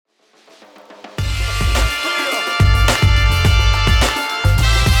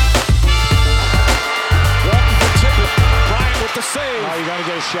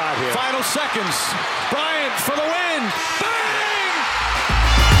shot here. Final seconds. Bryant for the win. Bang!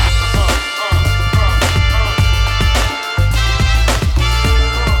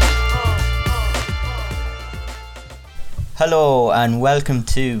 Hello and welcome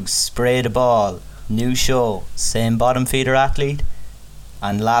to Spray the Ball. New show, same bottom feeder athlete,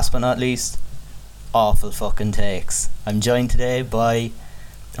 and last but not least, awful fucking takes. I'm joined today by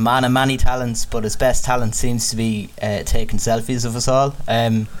a man of many talents, but his best talent seems to be taking selfies of us all.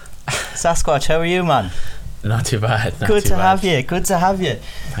 Sasquatch, how are you, man? Not too bad. Good to have you.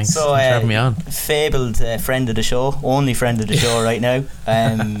 Thanks So, for having me on. fabled friend of the show, only friend of the show right now.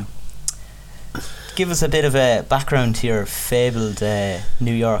 Give us a bit of a background to your fabled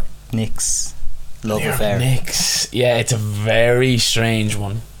New York Knicks love affair. Knicks, yeah, it's a very strange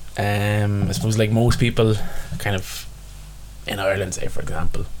one. I suppose, like most people, kind of in Ireland, say for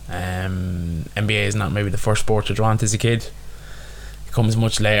example, NBA is not maybe the first sport you're drawn to as a kid. It comes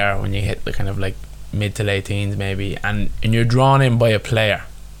much later when you hit the kind of like mid to late teens, maybe, and you're drawn in by a player,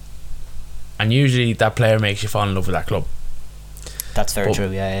 and usually that player makes you fall in love with that club. That's very true.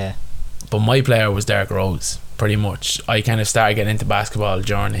 Yeah. But my player was Derrick Rose, pretty much. I kind of started getting into basketball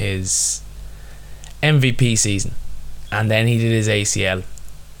during his MVP season, and then he did his ACL.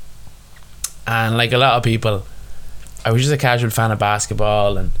 And like a lot of people, I was just a casual fan of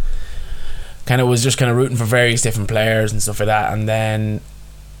basketball and kind of was just kind of rooting for various different players and stuff like that. And then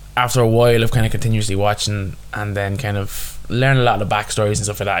after a while of kind of continuously watching and then kind of learning a lot of the backstories and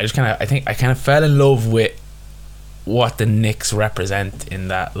stuff like that, I kind of fell in love with what the Knicks represent, in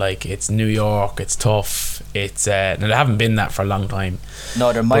that, like, it's New York, it's tough, it's now they haven't been that for a long time.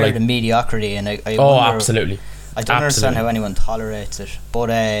 No, they're mired in mediocrity, and I wonder, absolutely. I don't understand how anyone tolerates it.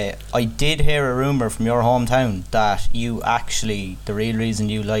 But I did hear a rumour from your hometown that you actually, the real reason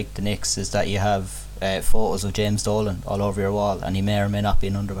you like the Knicks is that you have photos of James Dolan all over your wall, and he may or may not be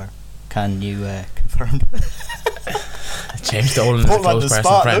in underwear. Can you confirm that? James Dolan is a close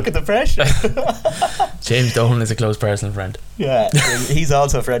personal friend. Look at the pressure. James Dolan is a close personal friend. Yeah, he's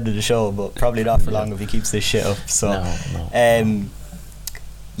also a friend of the show, but probably not for long if he keeps this shit up. So, no.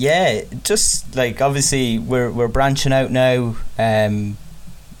 Yeah, just like obviously we're branching out now. I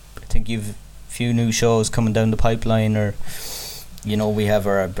think you've a few new shows coming down the pipeline, or we have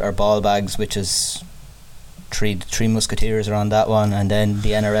our ball bags, which is three Musketeers are on that one, and then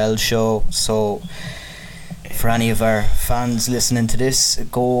the NRL show. So for any of our fans listening to this,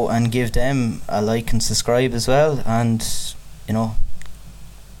 go and give them a like and subscribe as well, and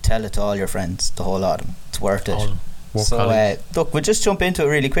tell it to all your friends, the whole lot of them. It's worth it. So look, we'll just jump into it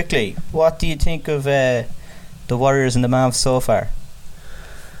really quickly. What do you think of the Warriors and the Mavs so far?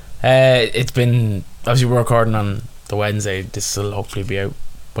 It's been, obviously we're recording on the Wednesday, this will hopefully be out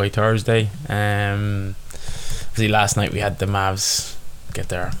by Thursday. Obviously last night we had the Mavs get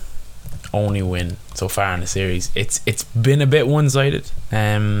their only win so far in the series. It's been a bit one-sided.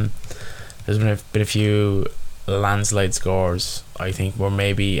 There's been a few landslide scores. I think we're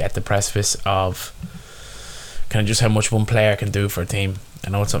maybe at the precipice of kind of just how much one player can do for a team. I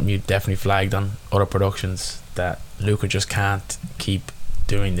know it's something you definitely flagged on other productions, that Luka just can't keep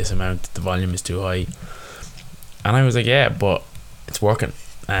doing this amount, the volume is too high. And I was like, yeah, but it's working,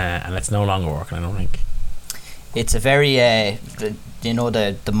 and it's no longer working, I don't think. It's a very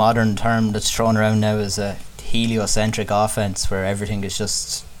the modern term that's thrown around now is a heliocentric offense, where everything is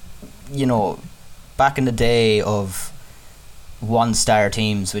just, back in the day of one star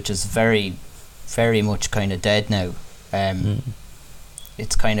teams, which is very, very much kind of dead now.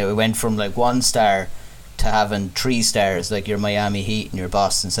 It's kind of, it went from like one star to having 3 stars, like your Miami Heat and your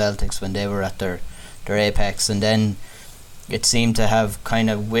Boston Celtics when they were at their apex, and then it seemed to have kind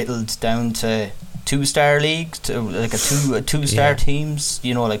of whittled down to 2-star league, to like a two-star teams.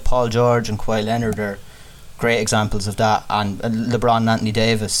 Like Paul George and Kawhi Leonard are great examples of that, and LeBron and Anthony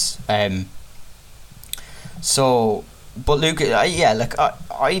Davis. But Luka,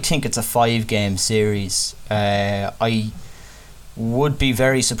 I think it's a 5-game series. I would be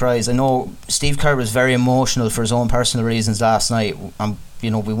very surprised. I know Steve Kerr was very emotional for his own personal reasons last night. We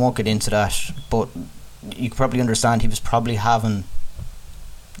won't get into that, but you can probably understand he was probably having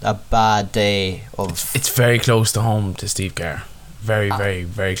a bad day of. It's very close to home to Steve Kerr. Very, very,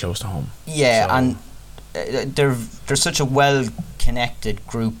 very close to home. Yeah, so. And they're such a well connected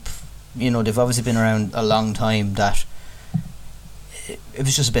group. They've obviously been around a long time, that it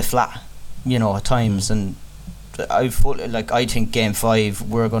was just a bit flat, at times. And I think Game 5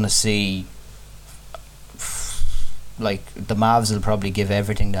 we're going to see, like, the Mavs will probably give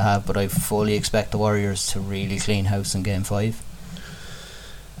everything they have, but I fully expect the Warriors to really clean house in Game 5.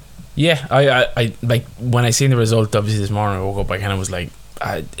 Yeah, I like when I seen the result obviously this morning, I woke up, I kind of was like,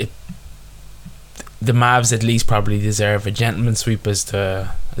 the Mavs at least probably deserve a gentleman's sweep as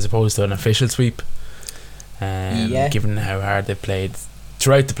opposed to an official sweep. Given how hard they played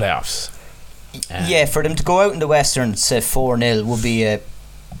throughout the playoffs. For them to go out in the Western, say 4-0, would be a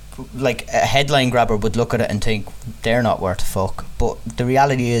headline grabber would look at it and think they're not worth a fuck. But the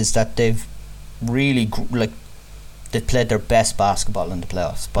reality is that they've really they played their best basketball in the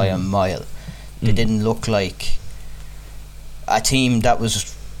playoffs by a mile. They didn't look like a team that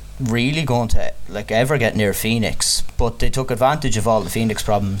was really going to ever get near Phoenix, but they took advantage of all the Phoenix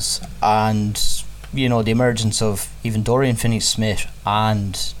problems, and the emergence of even Dorian Finney-Smith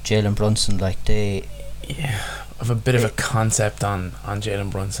and Jalen Brunson. They have a bit of a concept on Jalen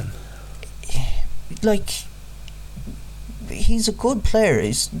Brunson. He's a good player.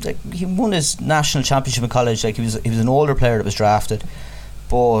 He won his national championship in college. He was an older player that was drafted,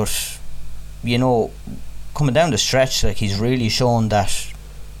 but coming down the stretch, he's really shown that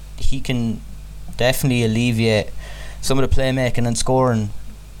he can definitely alleviate some of the playmaking and scoring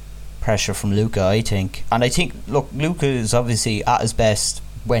pressure from Luka, I think. And I think, Luka is obviously at his best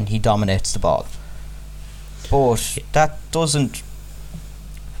when he dominates the ball, but that doesn't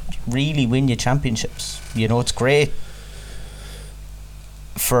really win you championships. It's great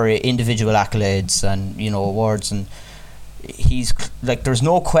for individual accolades and awards, and he's there's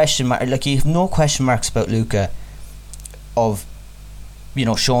no question mark. You have no question marks about Luka of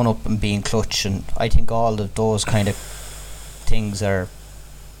showing up and being clutch, and I think all of those kind of things are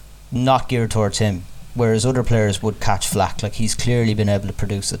not geared towards him, whereas other players would catch flack. He's clearly been able to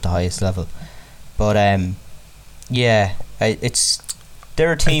produce at the highest level, but it's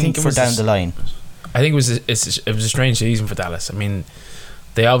they're a team for down the line. I think it was a strange season for Dallas. I mean,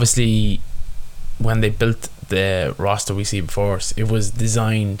 they obviously, when they built the roster we see before us, it was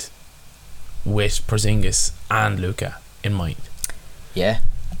designed with Porzingis and Luka in mind. Yeah.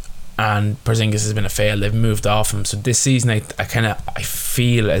 And Porzingis has been a fail. They've moved off him. So this season, I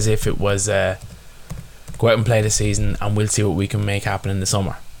feel as if it was go out and play the season, and we'll see what we can make happen in the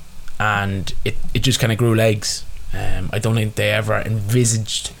summer. And it just kind of grew legs. I don't think they ever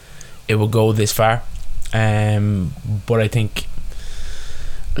envisaged it would go this far. But I think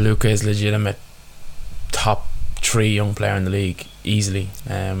Luka is legitimate top 3 young player in the league easily,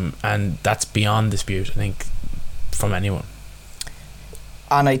 and that's beyond dispute, I think, from anyone.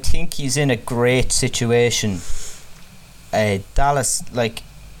 And I think he's in a great situation. Dallas,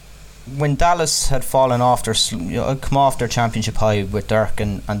 when Dallas had fallen off come off their championship high with Dirk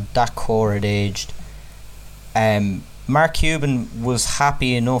and that core had aged, Mark Cuban was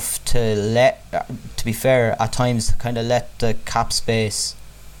happy enough to be fair, at times kind of let the cap space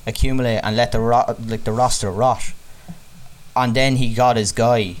accumulate and let the roster rot, and then he got his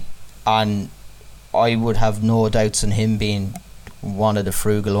guy, and I would have no doubts in him being one of the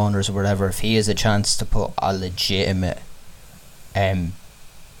frugal owners or whatever. If he has a chance to put a legitimate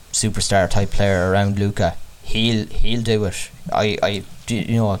superstar type player around Luka, he'll do it. I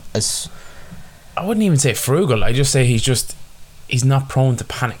wouldn't even say frugal. I just say he's not prone to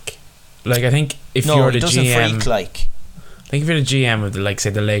panic. I think if you're the GM, I think if you're the GM of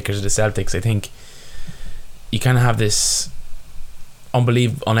say the Lakers or the Celtics, I think you kind of have this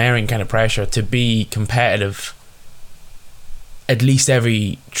unerring kind of pressure to be competitive at least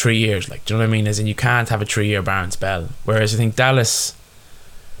every 3 years. Do you know what I mean? As in, you can't have a 3-year barren spell. Whereas I think Dallas,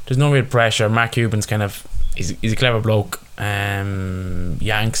 there's no real pressure. Mark Cuban's he's a clever bloke.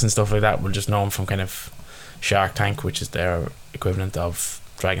 Yanks and stuff like that will just know him from kind of Shark Tank, which is their equivalent of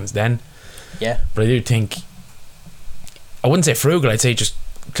Dragon's Den. Yeah. But I do think, I wouldn't say frugal, I'd say just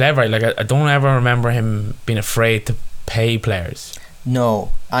clever. I don't ever remember him being afraid to pay players.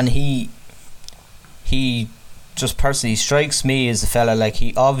 No, and he just personally strikes me as a fella,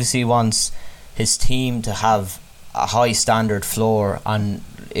 he obviously wants his team to have a high standard floor, and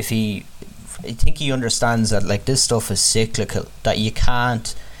I think he understands that this stuff is cyclical, that you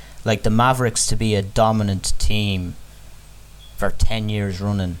can't the Mavericks to be a dominant team for 10 years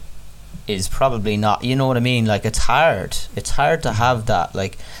running is probably not, you know what I mean? It's hard to have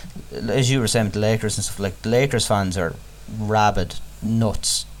that. As you were saying with the Lakers and stuff, the Lakers fans are rabid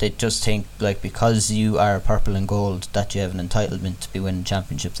nuts. They just think because you are purple and gold that you have an entitlement to be winning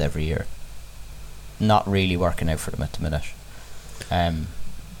championships every year. Not really working out for them at the minute.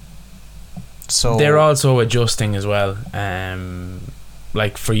 So they're also adjusting as well.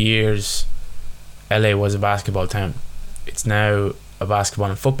 For years, LA was a basketball town. It's now a basketball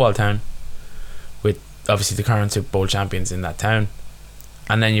and football town, with obviously the current Super Bowl champions in that town.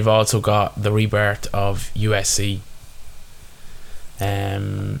 And then you've also got the rebirth of USC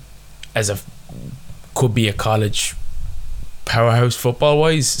as could be a college powerhouse football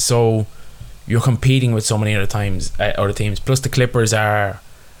wise. So you're competing with so many other teams. Plus the Clippers are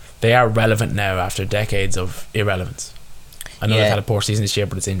relevant now after decades of irrelevance. I know they've had a poor season this year,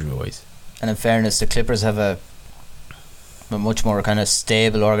 but it's injury wise. And in fairness, the Clippers have a much more kind of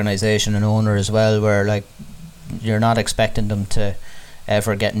stable organisation and owner as well, where like you're not expecting them to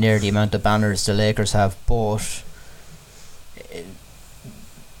ever get near the amount of banners the Lakers have, but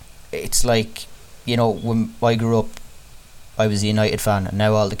it's like, you know, when I grew up I was a United fan, and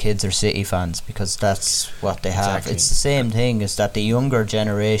now all the kids are City fans because that's what they have. Exactly. It's the same thing, is that the younger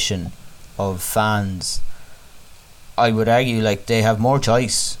generation of fans, I would argue, like, they have more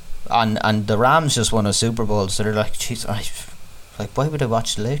choice, and the Rams just won a Super Bowl, so they're like, jeez, why would I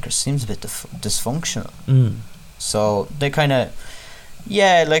watch the Lakers? Seems a bit dysfunctional. So they kind of,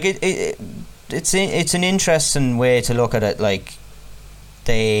 like it's an interesting way to look at it. Like,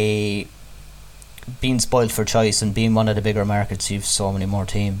 they being spoiled for choice and being one of the bigger markets, you've so many more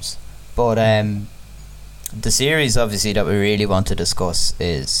teams. But the series obviously that we really want to discuss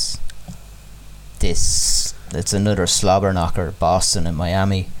is this. It's another slobber knocker, Boston and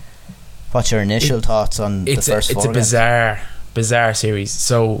Miami. What's your initial thoughts on the first four? It's a bizarre series.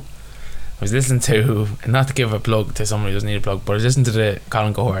 So I was listening to, not to give a plug to someone who doesn't need a plug, but I was listening to the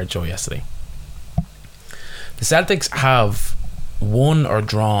Colin Cowherd show yesterday. The Celtics have won or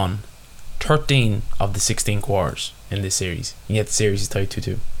drawn 13 of the 16 quarters in this series, and yet the series is tied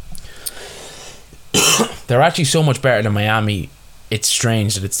 2-2. They're actually so much better than Miami, it's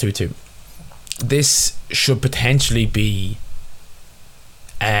strange that it's 2-2. This should potentially be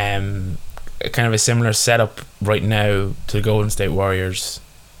kind of a similar setup right now to the Golden State Warriors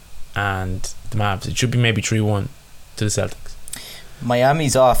and the Mavs. It should be maybe 3-1 to the Celtics.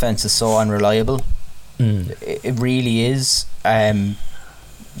 Miami's offense is so unreliable. It really is.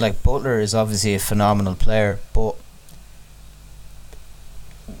 Like, Butler is obviously a phenomenal player, but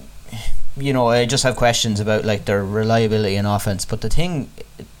you know, I just have questions about like their reliability in offense. But the thing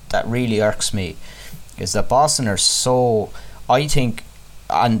that really irks me is that Boston are so, I think,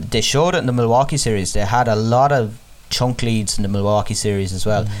 and they showed it in the Milwaukee series, they had a lot of chunk leads in the Milwaukee series as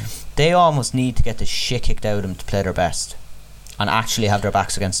well. They almost need to get the shit kicked out of them to play their best and actually have their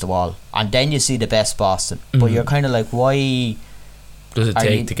backs against the wall, and then you see the best Boston. But you're kind of like, why does it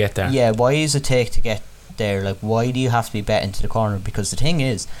take to get there? Yeah, why does it take to get there? Like, why do you have to be bet into the corner? Because the thing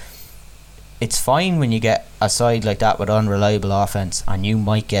is, it's fine when you get a side like that with unreliable offense and you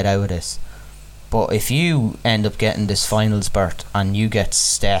might get out of this, but if you end up getting this finals berth and you get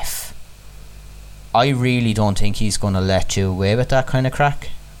Steph, I really don't think he's going to let you away with that kind of crack.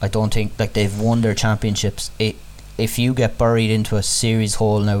 I don't think, like, they've won their championships. If you get buried into a series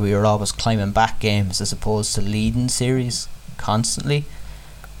hole now where you're always climbing back games as opposed to leading series constantly,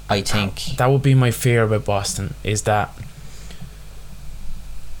 I think that would be my fear about Boston, is that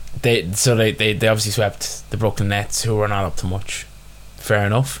they obviously swept the Brooklyn Nets, who were not up to much. Fair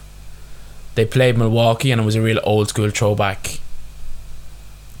enough. They played Milwaukee and it was a real old school throwback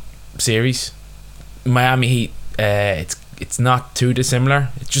series. Miami Heat, it's not too dissimilar.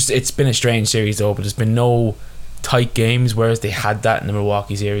 It's been a strange series though, but there's been no tight games, whereas they had that in the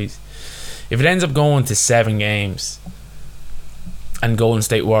Milwaukee series. If it ends up going to 7 games and Golden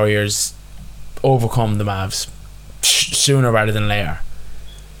State Warriors overcome the Mavs sooner rather than later,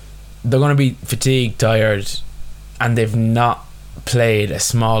 they're going to be fatigued, tired, and they've not played a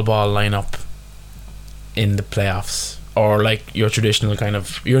small ball lineup in the playoffs, or like your traditional kind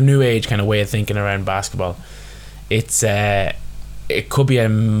of, your new age kind of way of thinking around basketball. It could be a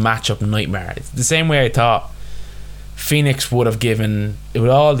matchup nightmare. It's the same way I thought Phoenix would have given, with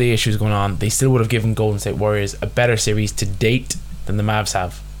all the issues going on, they still would have given Golden State Warriors a better series to date than the Mavs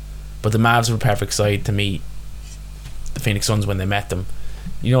have. But the Mavs were a perfect side to meet the Phoenix Suns when they met them.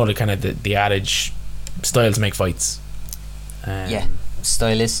 You know, the kind of the adage, styles make fights.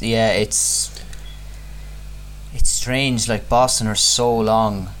 Stylists. Yeah, it's strange. Like, Boston are so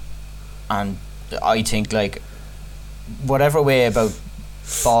long, and I think, like, whatever way about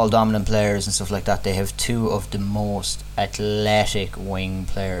ball dominant players and stuff like that, they have 2 of the most athletic wing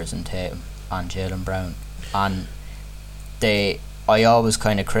players in Tatum and Jaylen Brown, and I always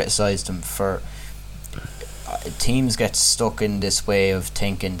kind of criticise them for, teams get stuck in this way of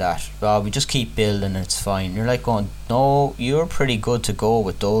thinking that, we just keep building and it's fine. You're like going, no, you're pretty good to go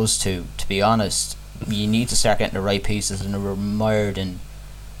with those 2, to be honest. You need to start getting the right pieces, and they're mired in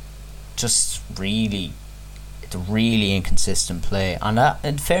just really inconsistent play. And that,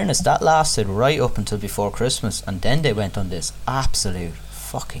 in fairness, that lasted right up until before Christmas, and then they went on this absolute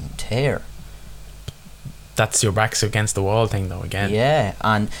fucking tear. That's your backs against the wall thing though, again. Yeah,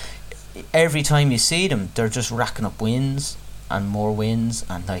 and every time you see them, they're just racking up wins, and more wins,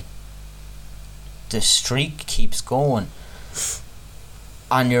 and like the streak keeps going,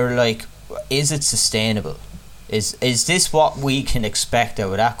 and you're like, is it sustainable? Is this what we can expect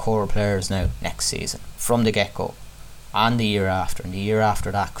out of that core of players now next season from the get-go, and the year after, and the year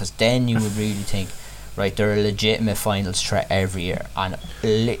after that? Because then you would really think, right, they're a legitimate finals threat every year, and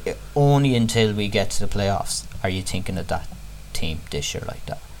only until we get to the playoffs are you thinking of that team this year like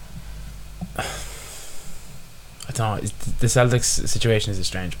that. I don't know. The Celtics situation is a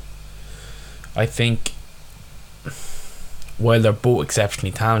strange one. I think while they're both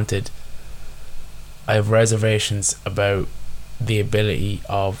exceptionally talented, I have reservations about the ability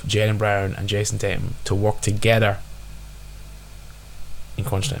of Jaylen Brown and Jason Tatum to work together in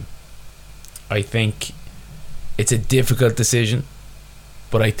crunch time. I think it's a difficult decision,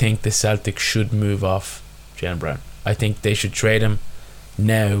 but I think the Celtics should move off Jaylen Brown. I think they should trade him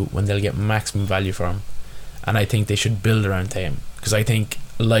now when they'll get maximum value for him, and I think they should build around Tatum, because I think,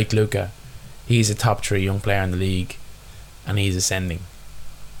 like Luka, he's a top 3 young player in the league, and he's ascending.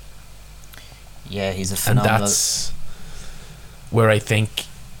 Yeah, he's a phenomenal. And that's where I think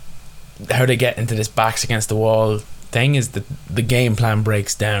how they get into this backs against the wall thing is that the game plan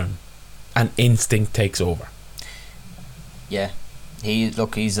breaks down and instinct takes over. Yeah, he's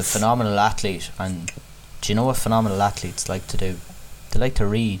a phenomenal athlete, and do you know what phenomenal athletes like to do? They like to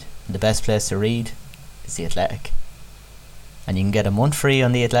read, and the best place to read is The Athletic, and you can get a month free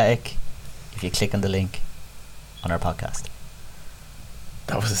on The Athletic if you click on the link on our podcast.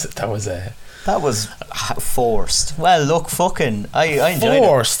 That was forced. Well, look, fucking I enjoyed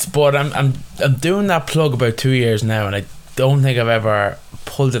forced it. But I'm doing that plug about 2 years now, and I don't think I've ever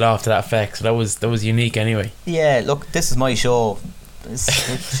pulled it off to that effect, so that was unique anyway. Yeah, look, this is my show.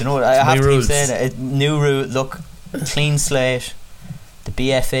 You know what, I have to keep saying it. New rule. Look, clean slate. The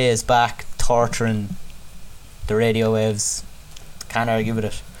BFA is back, torturing the radio waves. Can't argue with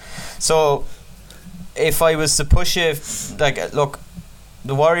it. So if I was to push it, like, look,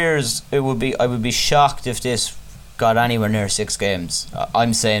 the Warriors, I would be shocked if this got anywhere near 6 games.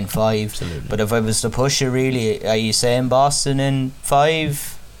 I'm saying 5. Absolutely. But if I was to push it, really, are you saying Boston in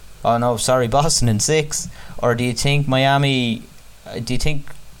 5? Oh no, sorry, Boston in 6. Or do you think Miami, do you think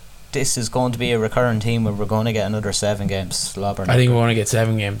this is going to be a recurring team where we're going to get another 7 games slobbering? I think we're going to get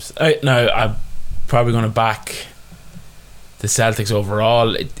 7 games. I'm probably going to back the Celtics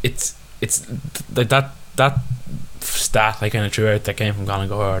overall. It's like that stat I kind of threw out that came from Colin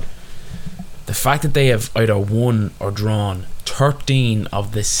Goward. The fact that they have either won or drawn 13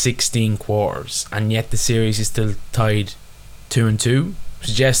 of the 16 quarters, and yet the series is still tied 2-2,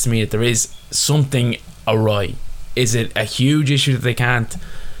 suggests to me that there is something awry. Is it a huge issue that they can't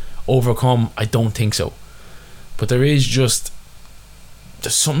overcome? I don't think so, but there's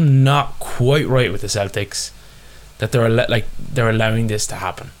something not quite right with the Celtics, that they're allowing this to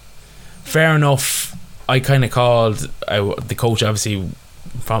happen. Fair enough, I kind of called the coach, obviously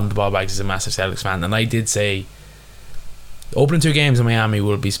from the Ball Bags, is a massive Celtics fan, and I did say the opening 2 games in Miami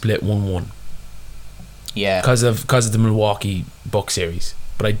will be split 1-1. Yeah, because of the Milwaukee Bucks series,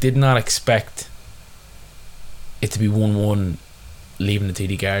 but I did not expect it to be 1-1 leaving the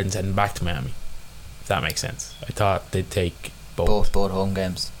TD Gardens heading back to Miami, if that makes sense. I thought they'd take both home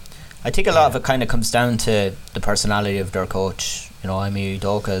games. I think a lot of it kind of comes down to the personality of their coach, Ime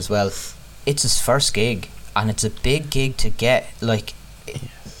Udoka as well. It's his first gig, and it's a big gig to get. Like,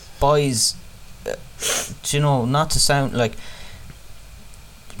 boys, not to sound like,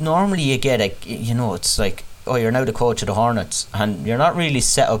 normally you get it's like, oh, you're now the coach of the Hornets, and you're not really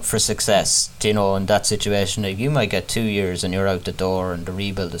set up for success, in that situation. Like, you might get 2 years and you're out the door and the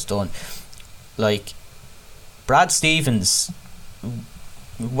rebuild is done. Like, Brad Stevens,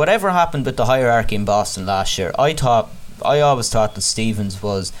 whatever happened with the hierarchy in Boston last year, I always thought that Stevens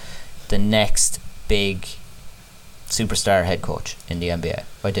was the next big superstar head coach in the NBA.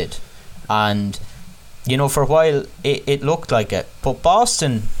 I did. And for a while it looked like it, but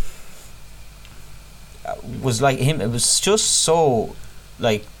Boston was like him. It was just so,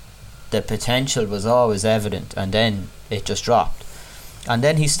 like, the potential was always evident, and then it just dropped, and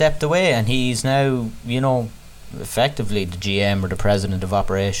then he stepped away, and he's now effectively the GM or the president of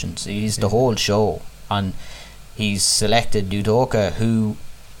operations. He's the whole show, and he's selected Udoka, who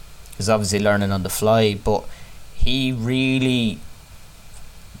is obviously learning on the fly, but he really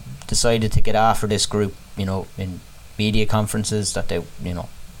decided to get after this group, in media conferences, that they,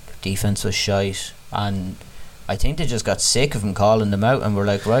 defense was shite, and I think they just got sick of him calling them out, and we're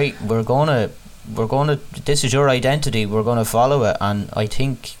like, right, we're gonna this is your identity, we're gonna follow it. And I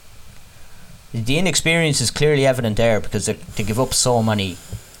think the inexperience is clearly evident there, because they give up so many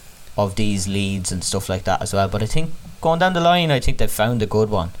of these leads and stuff like that as well. But I think going down the line, I think they've found a good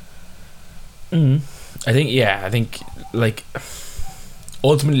one. I think like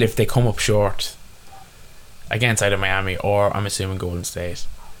ultimately if they come up short against either Miami or I'm assuming Golden State,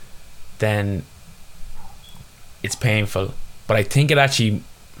 then it's painful. But I think it actually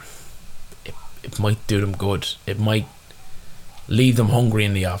it might do them good. It might leave them hungry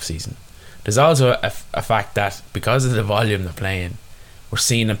in the off season. There's also a fact that because of the volume they're playing, we're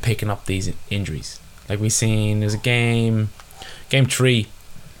seeing them picking up these injuries. Like we seen, there's a game 3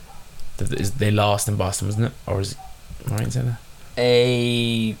 that they lost in Boston, wasn't it? Or is it right in saying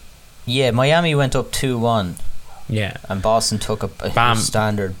that? Yeah, Miami went up 2-1. Yeah, and Boston took a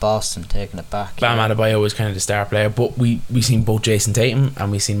standard Boston taking it back. Bam Adebayo was kind of the star player, but we seen both Jason Tatum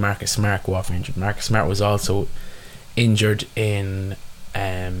and we seen Marcus Smart go off injured. Marcus Smart was also injured in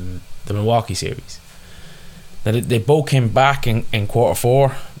the Milwaukee series. Now they both came back in quarter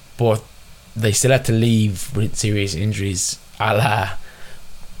 4, but they still had to leave with serious injuries. A la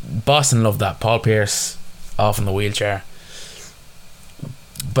Boston loved that. Paul Pierce off in the wheelchair.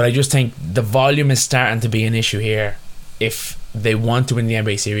 But I just think the volume is starting to be an issue here. If they want to win the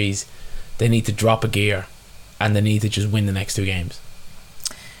NBA series, they need to drop a gear and they need to just win the next 2 games.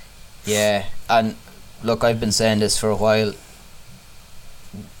 Yeah, and look, I've been saying this for a while.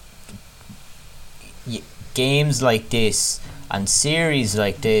 Games like this and series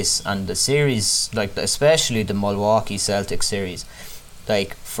like this, and the series like especially the Milwaukee Celtics series,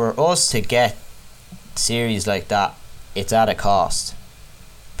 like for us to get series like that, it's at a cost.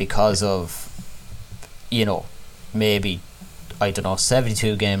 Because of, maybe, I don't know,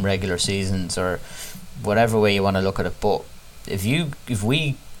 72 game regular seasons or whatever way you want to look at it. But if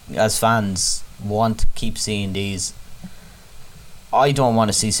we as fans want to keep seeing these, I don't want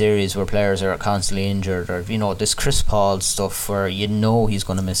to see series where players are constantly injured, or this Chris Paul stuff where he's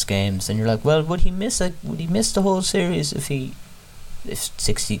going to miss games, and you're like, well, would he miss the whole series if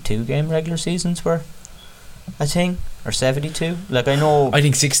 62 game regular seasons were a thing? Or 72? Like, I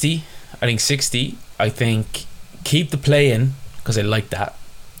think 60. I think keep the play in, because I like that.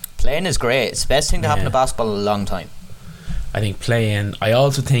 Playing is great. It's the best thing to happen to basketball in a long time. I think play in. I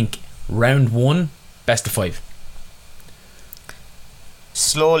also think round 1, best of 5.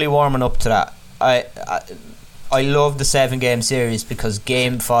 Slowly warming up to that. I love the 7 game series because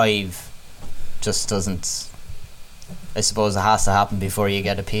game 5 just doesn't. I suppose it has to happen before you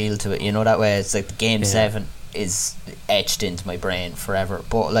get appealed to it. That way it's like game 7 is etched into my brain forever.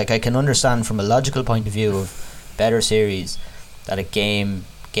 But like I can understand from a logical point of view of better series that a game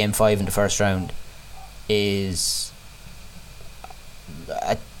 5 in the first round is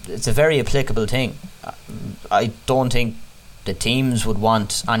it's a very applicable thing. I don't think the teams would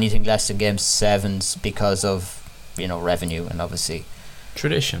want anything less than game 7s because of revenue and obviously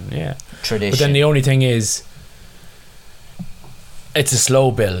tradition. But then the only thing is it's a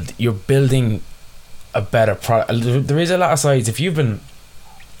slow build. You're building a better product. There is a lot of sides. If you've been,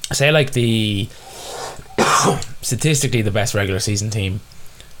 say, like the statistically the best regular season team,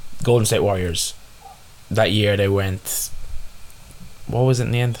 Golden State Warriors, that year they went, what was it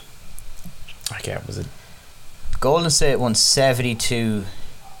in the end? Was it Golden State won 72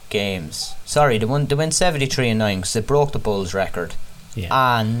 games. Sorry, they went 73-9 because they broke the Bulls record.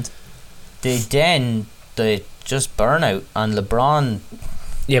 And they just burnout and LeBron.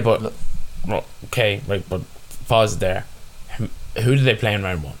 But okay, right, but pause it there. Who did they play in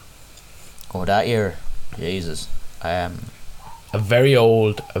round 1? Oh, that year, Jesus. A very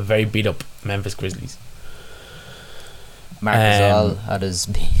old, a very beat up Memphis Grizzlies. Marc Gasol had his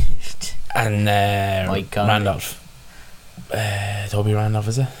and Mike Conley. Randolph. Toby Randolph,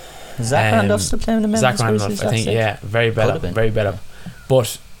 is it? Zach Randolph still playing the Memphis Zach Randolph, Grizzlies? I think, very better.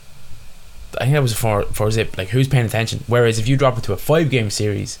 But I think that was for Zip. Like, who's paying attention? Whereas if you drop it to a 5 game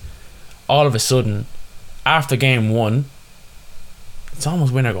series, all of a sudden, after game 1, it's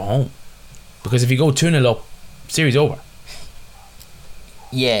almost win or go home. Because if you go 2-0 up, series over.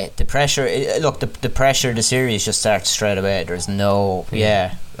 Yeah, the pressure. Look, the pressure of the series just starts straight away. There's no.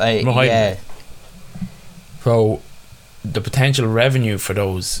 So, the potential revenue for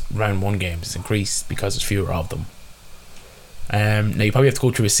those round 1 games is increased because there's fewer of them. Now you probably have to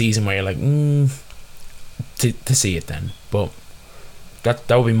go through a season where you're like, to see it then. But that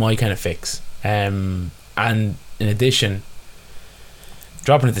would be my kind of fix. And in addition,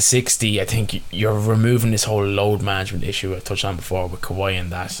 dropping it to 60, I think you're removing this whole load management issue I touched on before with Kawhi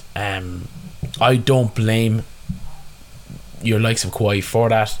and that. I don't blame your likes of Kawhi for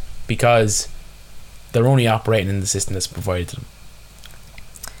that, because they're only operating in the system that's provided to them.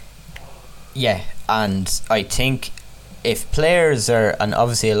 Yeah, and I think if players are, and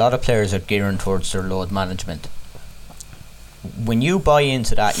obviously a lot of players are gearing towards their load management, when you buy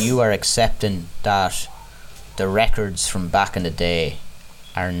into that, you are accepting that the records from back in the day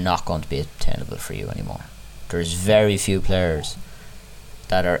are not going to be attainable for you anymore. There's very few players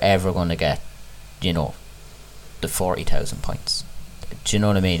that are ever going to get, you know, the 40,000 points. Do you know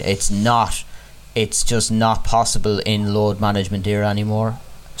what I mean? It's just not possible in load management era anymore.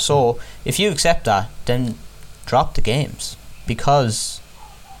 So if you accept that, then drop the games, because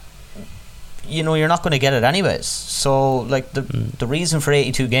you know you're not going to get it anyways. So like the reason for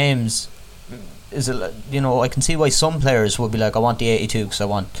 82 games is, you know, I can see why some players would be like, I want the 82 because I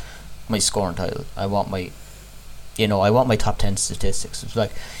want my scoring title, I want my top 10 statistics. It's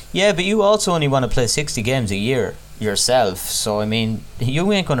like, yeah, but you also only want to play 60 games a year yourself, so I mean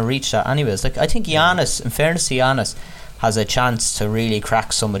you ain't going to reach that anyways. Like I think Giannis, in fairness to Giannis, has a chance to really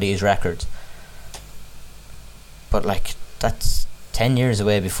crack some of these records, but like that's 10 years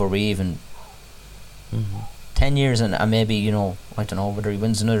away before we even 10 years, and maybe, you know, I don't know whether he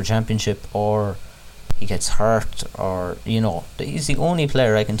wins another championship or he gets hurt, or, you know, he's the only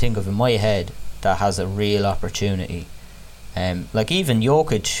player I can think of in my head that has a real opportunity. Like even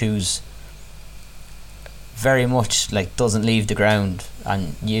Jokic, who's very much like doesn't leave the ground,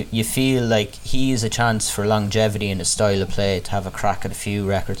 and you feel like he is a chance for longevity in his style of play to have a crack at a few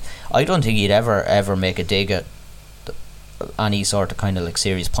records. I don't think he'd ever make a dig at any sort of kind of like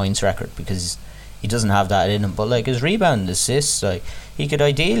serious points record, because he doesn't have that in him. But like his rebound and assists, like he could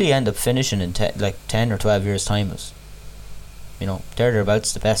ideally end up finishing in 10 or 12 years time as, you know,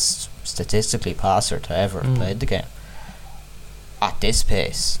 thereabouts the best statistically passer to ever played the game at this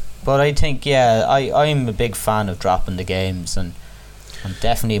pace. But I think, yeah, I'm a big fan of dropping the games, and I'm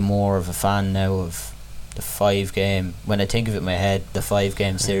definitely more of a fan now of the 5 game. When I think of it in my head, the 5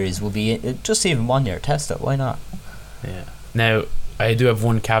 game series will be just even 1 year. Test it, why not? Yeah. Now, I do have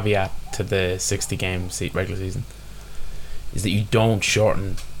one caveat to the 60 game regular season, is that you don't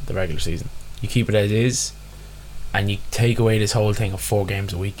shorten the regular season. You keep it as is, and you take away this whole thing of 4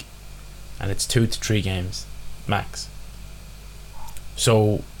 games a week, and it's 2 to 3 games max.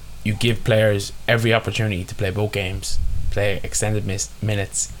 So you give players every opportunity to play both games, play extended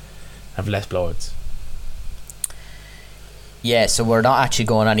minutes, have less blowouts. Yeah, so we're not actually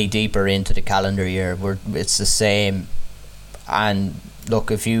going any deeper into the calendar year. It's the same. And look,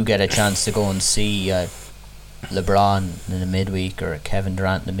 if you get a chance to go and see LeBron in the midweek or Kevin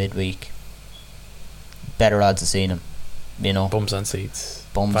Durant in the midweek, better odds of seeing him, you know. Bums on seats,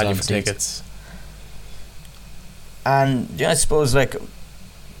 Bums value on for seats. tickets. And yeah, I suppose, like,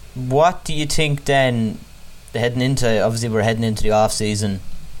 what do you think then, heading into, obviously we're heading into the off season,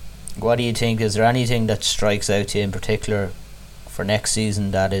 what do you think, is there anything that strikes out to you in particular for next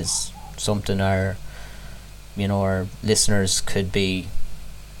season that is something our listeners could be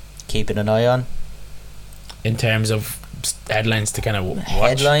keeping an eye on in terms of headlines to kind of watch?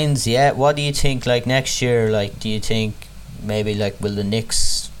 Headlines, yeah. What do you think, like, next year? Like, do you think maybe, like, will the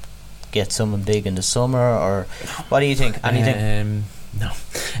Knicks get someone big in the summer, or what do you think? Anything? No.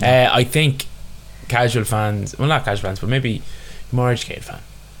 I think casual fans, well, not casual fans, but maybe more educated fan,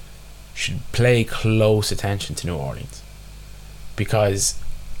 should pay close attention to New Orleans, because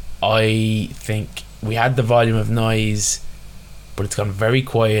I think we had the volume of noise, but it's gone very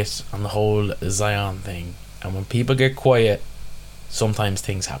quiet on the whole Zion thing, and when people get quiet, sometimes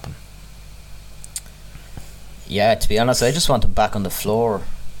things happen. Yeah, to be honest, I just want him back on the floor.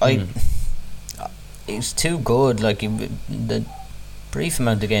 He's too good. Like, the brief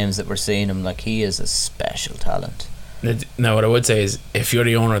amount of games that we're seeing him, like, he is a special talent. Now, what I would say is, if you're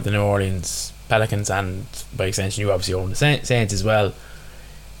the owner of the New Orleans Pelicans, and by extension you obviously own the Saints as well,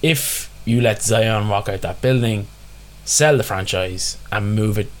 if you let Zion walk out that building, sell the franchise and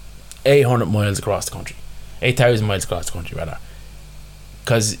move it 800 miles across the country, 8,000 miles across the country rather,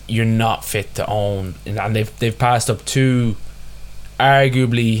 because you're not fit to own. And they've passed up 2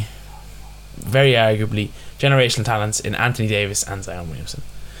 very arguably generational talents in Anthony Davis and Zion Williamson.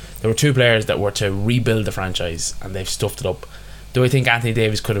 There were 2 players that were to rebuild the franchise, and they've stuffed it up. Do I think Anthony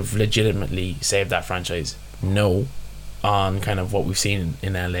Davis could have legitimately saved that franchise? No. On kind of what we've seen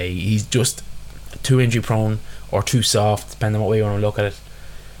in LA, he's just too injury prone or too soft, depending on what way you want to look at it.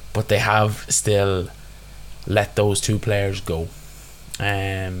 But they have still let those 2 players go,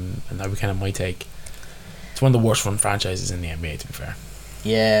 and that would be kind of my take. It's one of the worst run franchises in the NBA, to be fair.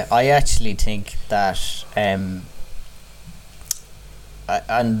 Yeah, I actually think that and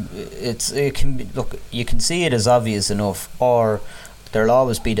it can be, look, you can see it as obvious enough, or there'll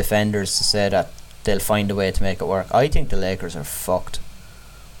always be defenders to say that they'll find a way to make it work. I think the Lakers are fucked.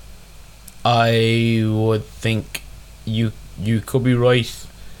 I would think you could be right,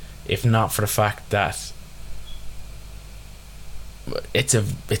 if not for the fact that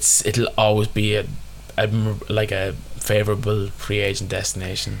it'll always be a like a favourable free agent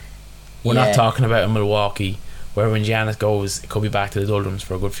destination. We're not talking about a Milwaukee where when Giannis goes, it could be back to the doldrums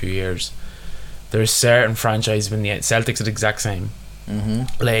for a good few years. There's certain franchises in the Celtics are the exact same.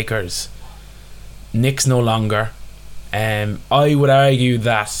 Lakers, Knicks no longer. I would argue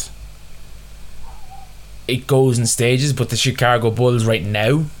that it goes in stages, but the Chicago Bulls right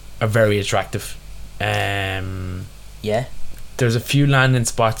now are very attractive. Yeah. There's a few landing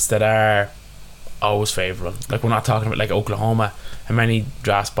spots that are always favourable. Like, we're not talking about like Oklahoma. How many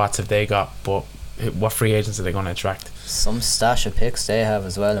draft spots have they got? But what free agents are they going to attract? Some stash of picks they have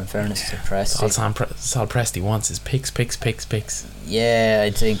as well, in fairness to Presti. That's all Presti wants is picks. Yeah,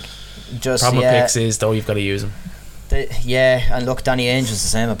 I think just problem with picks is though you've got to use them. And look, Danny Ainge was the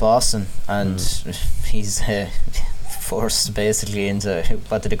same at Boston, and he's forced basically into,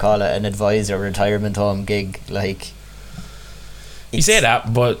 what do they call it, an advisor retirement home gig. Like, you say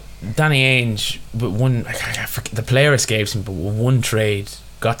that, but Danny Ainge, with one, the player escapes him, but with one trade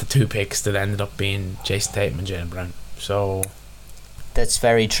got the 2 picks that ended up being Jason Tatum and Jaylen Brown. So that's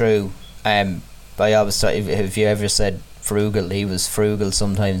very true. I always thought, if you ever said frugal, he was frugal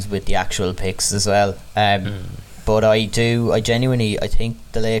sometimes with the actual picks as well. But I genuinely think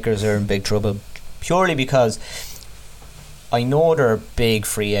the Lakers are in big trouble, purely because I know they're a big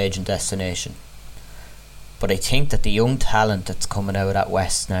free agent destination, but I think that the young talent that's coming out at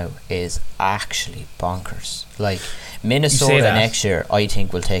West now is actually bonkers. Like, Minnesota next year, I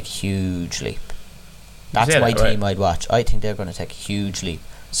think, will take a huge leap. That's my team I'd watch. I think they're going to take a huge leap.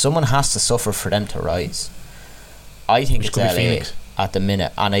 Someone has to suffer for them to rise. I think it's LA at the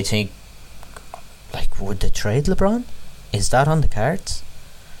minute, and I think, like, would they trade LeBron? Is that on the cards?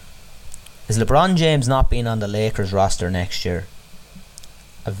 Is LeBron James not being on the Lakers roster next year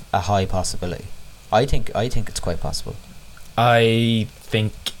a high possibility? I think it's quite possible. I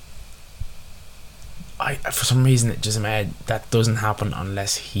think for some reason it just made that doesn't happen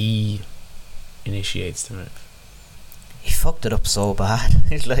unless he initiates the move. He fucked it up so bad.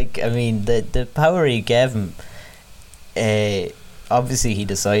 Like, I mean, the power he gave him, obviously he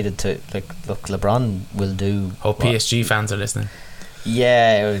decided to, like, look, LeBron will do. Hope PSG fans are listening.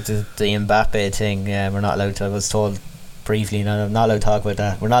 Yeah, the Mbappe thing. We're not allowed to. I was told briefly, no, I'm not allowed to talk about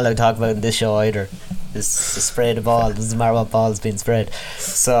that. We're not allowed to talk about it in this show either. It's to spray the ball. It doesn't matter what ball's being spread.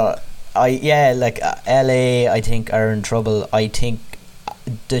 So LA, I think, are in trouble. I think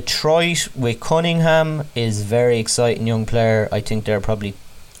Detroit with Cunningham is very exciting young player. I think they're probably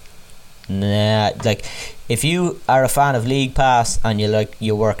like, if you are a fan of League Pass and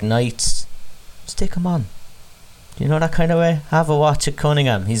you work nights, stick him on. You know, that kind of way. Have a watch at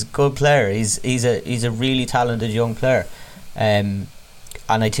Cunningham. He's a good player. He's a really talented young player. And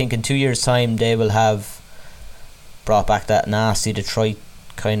I think in 2 years' time they will have brought back that nasty Detroit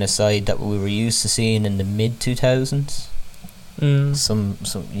kind of side that we were used to seeing in the mid 2000s. Some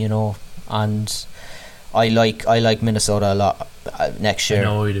you know, and I like Minnesota a lot next year. I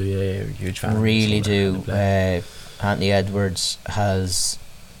know you do. Yeah, you're a huge fan. Really do. Anthony Edwards has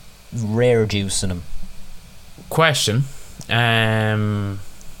rare juice in him. Question. This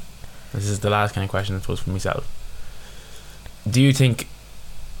is the last kind of question I suppose for myself. Do you think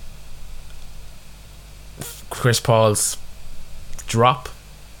Chris Paul's drop,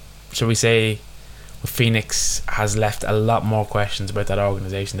 shall we say, with Phoenix has left a lot more questions about that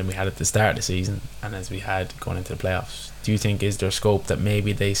organisation than we had at the start of the season and as we had going into the playoffs? Do you think is there scope that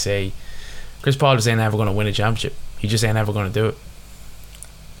maybe they say Chris Paul is saying never going to win a championship, he just ain't never going to do it?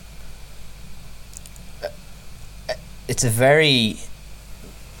 It's a very...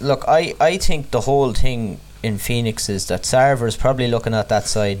 Look, I think the whole thing in Phoenix is that Sarver's probably looking at that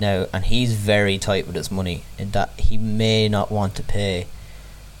side now, and he's very tight with his money in that he may not want to pay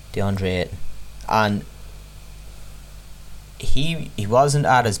DeAndre Ayton. And he wasn't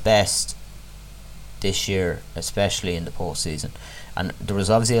at his best this year, especially in the postseason. And there was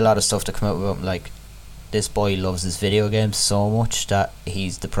obviously a lot of stuff to come out about him, like, this boy loves his video games so much that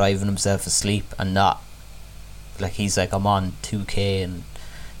he's depriving himself of sleep and not... Like, he's like, I'm on 2K and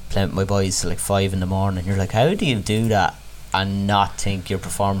playing with my boys till like 5 in the morning. You're like, how do you do that and not think your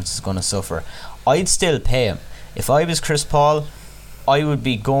performance is going to suffer? I'd still pay him. If I was Chris Paul, I would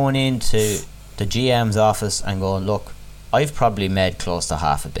be going into the GM's office and going, look, I've probably made close to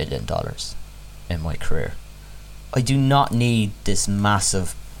 $500 million in my career. I do not need this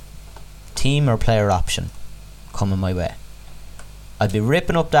massive team or player option coming my way. I'd be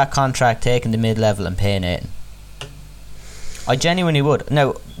ripping up that contract, taking the mid-level and paying Ayton. I genuinely would.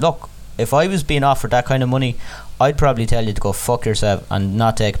 Now, look, if I was being offered that kind of money, I'd probably tell you to go fuck yourself and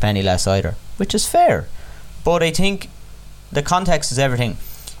not take a penny less either, which is fair. But I think the context is everything.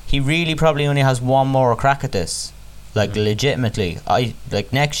 He really probably only has one more crack at this, like legitimately. I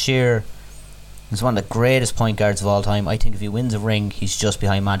like next year. He's one of the greatest point guards of all time. I think if he wins a ring, he's just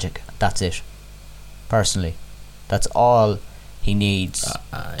behind Magic. That's it. Personally, that's all he needs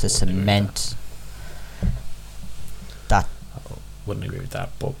to cement that. I wouldn't agree with that,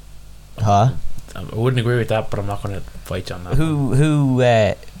 but Huh? I wouldn't agree with that, but I'm not going to fight you on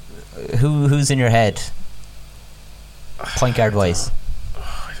that. Who's in your head? Point guard wise.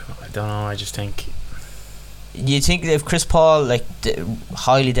 I don't know. I just think. You think if Chris Paul, like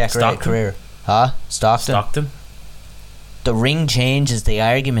highly decorated Stockton. career, huh? Stockton. The ring changes the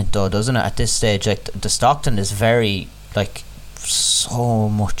argument, though, doesn't it? At this stage, like the Stockton is very like so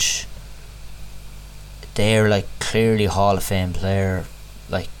much. They're like clearly Hall of Fame player,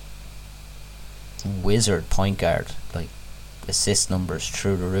 like wizard point guard, like assist numbers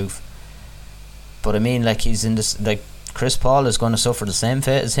through the roof. But I mean, like he's in this like. Chris Paul is going to suffer the same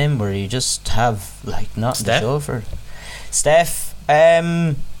fate as him, where you just have like nothing to show for. Steph,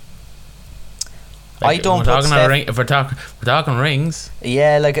 I don't put Steph. If we're talking rings,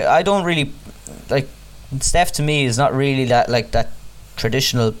 yeah, like I don't really like Steph. To me, is not really that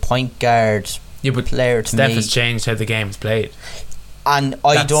traditional point guard player. To Steph me, has changed how the game's played, and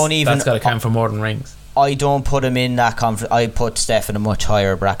that's got to count for more than rings. I don't put him in that I put Steph in a much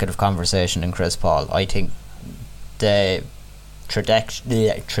higher bracket of conversation than Chris Paul. I think the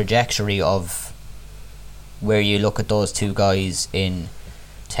trajectory of where you look at those two guys in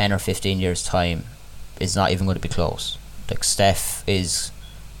 10 or 15 years time is not even going to be close. Like Steph is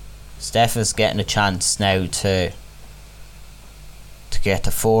getting a chance now to get to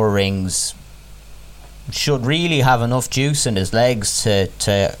 4 rings. Should really have enough juice in his legs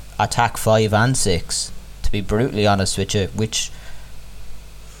to attack 5 and 6, to be brutally honest with you. Which,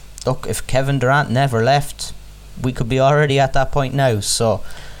 look, if Kevin Durant never left, we could be already at that point now. So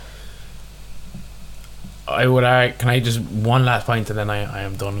I would can I just one last point and then I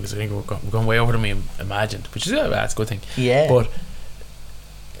am done, because I think we're going way over than we imagined, which is that's a good thing. Yeah. But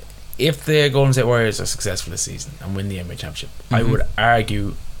if the Golden State Warriors are successful this season and win the NBA championship, I would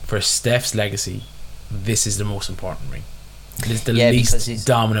argue for Steph's legacy, this is the most important ring. It is the least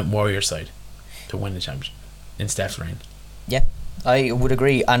dominant Warrior side to win the championship in Steph's reign. Yeah, I would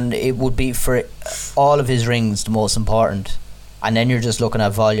agree, and it would be for all of his rings the most important. And then you're just looking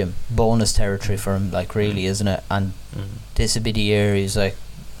at volume, bonus territory for him, like really, isn't it? And this would be the year he's like,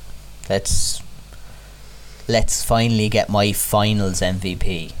 let's finally get my finals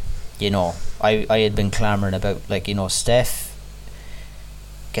MVP. You know, I had been clamouring about, like, you know, Steph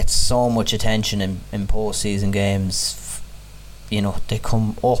gets so much attention in postseason games. You know, they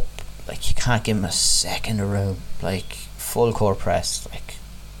come up, like, you can't give him a second around, like full court press, like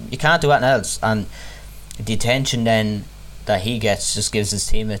you can't do anything else, and the attention then that he gets just gives his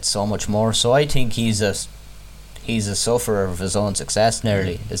teammates so much more. So I think he's a sufferer of his own success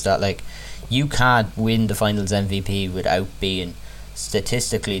nearly. Is that, like, you can't win the finals MVP without being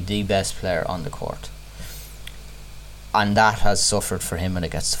statistically the best player on the court, and that has suffered for him when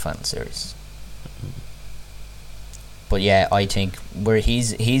it gets to final series. But yeah, I think where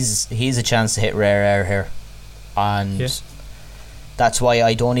he's a chance to hit rare air here, and that's why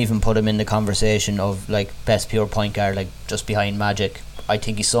I don't even put him in the conversation of like best pure point guard, like just behind Magic. I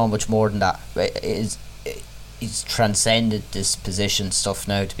think he's so much more than that. He's transcended this position stuff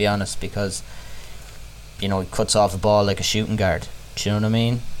now, to be honest, because, you know, he cuts off a ball like a shooting guard. Do you know what I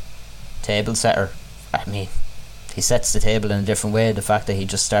mean? Table setter. I mean, he sets the table in a different way. The fact that he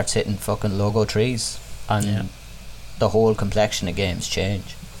just starts hitting fucking logo trees, and the whole complexion of games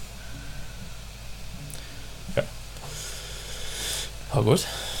change. All good.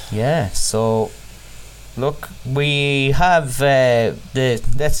 Yeah, so look, we have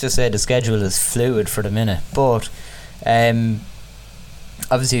let's just say the schedule is fluid for the minute, but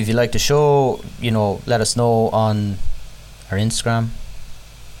obviously if you like the show, you know, let us know on our Instagram,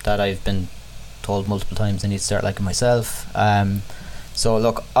 that I've been told multiple times I need to start liking myself. So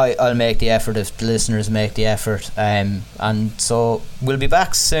look, I'll make the effort if the listeners make the effort, and so we'll be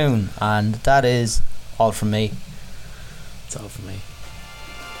back soon, and that is all from me. It's all from me.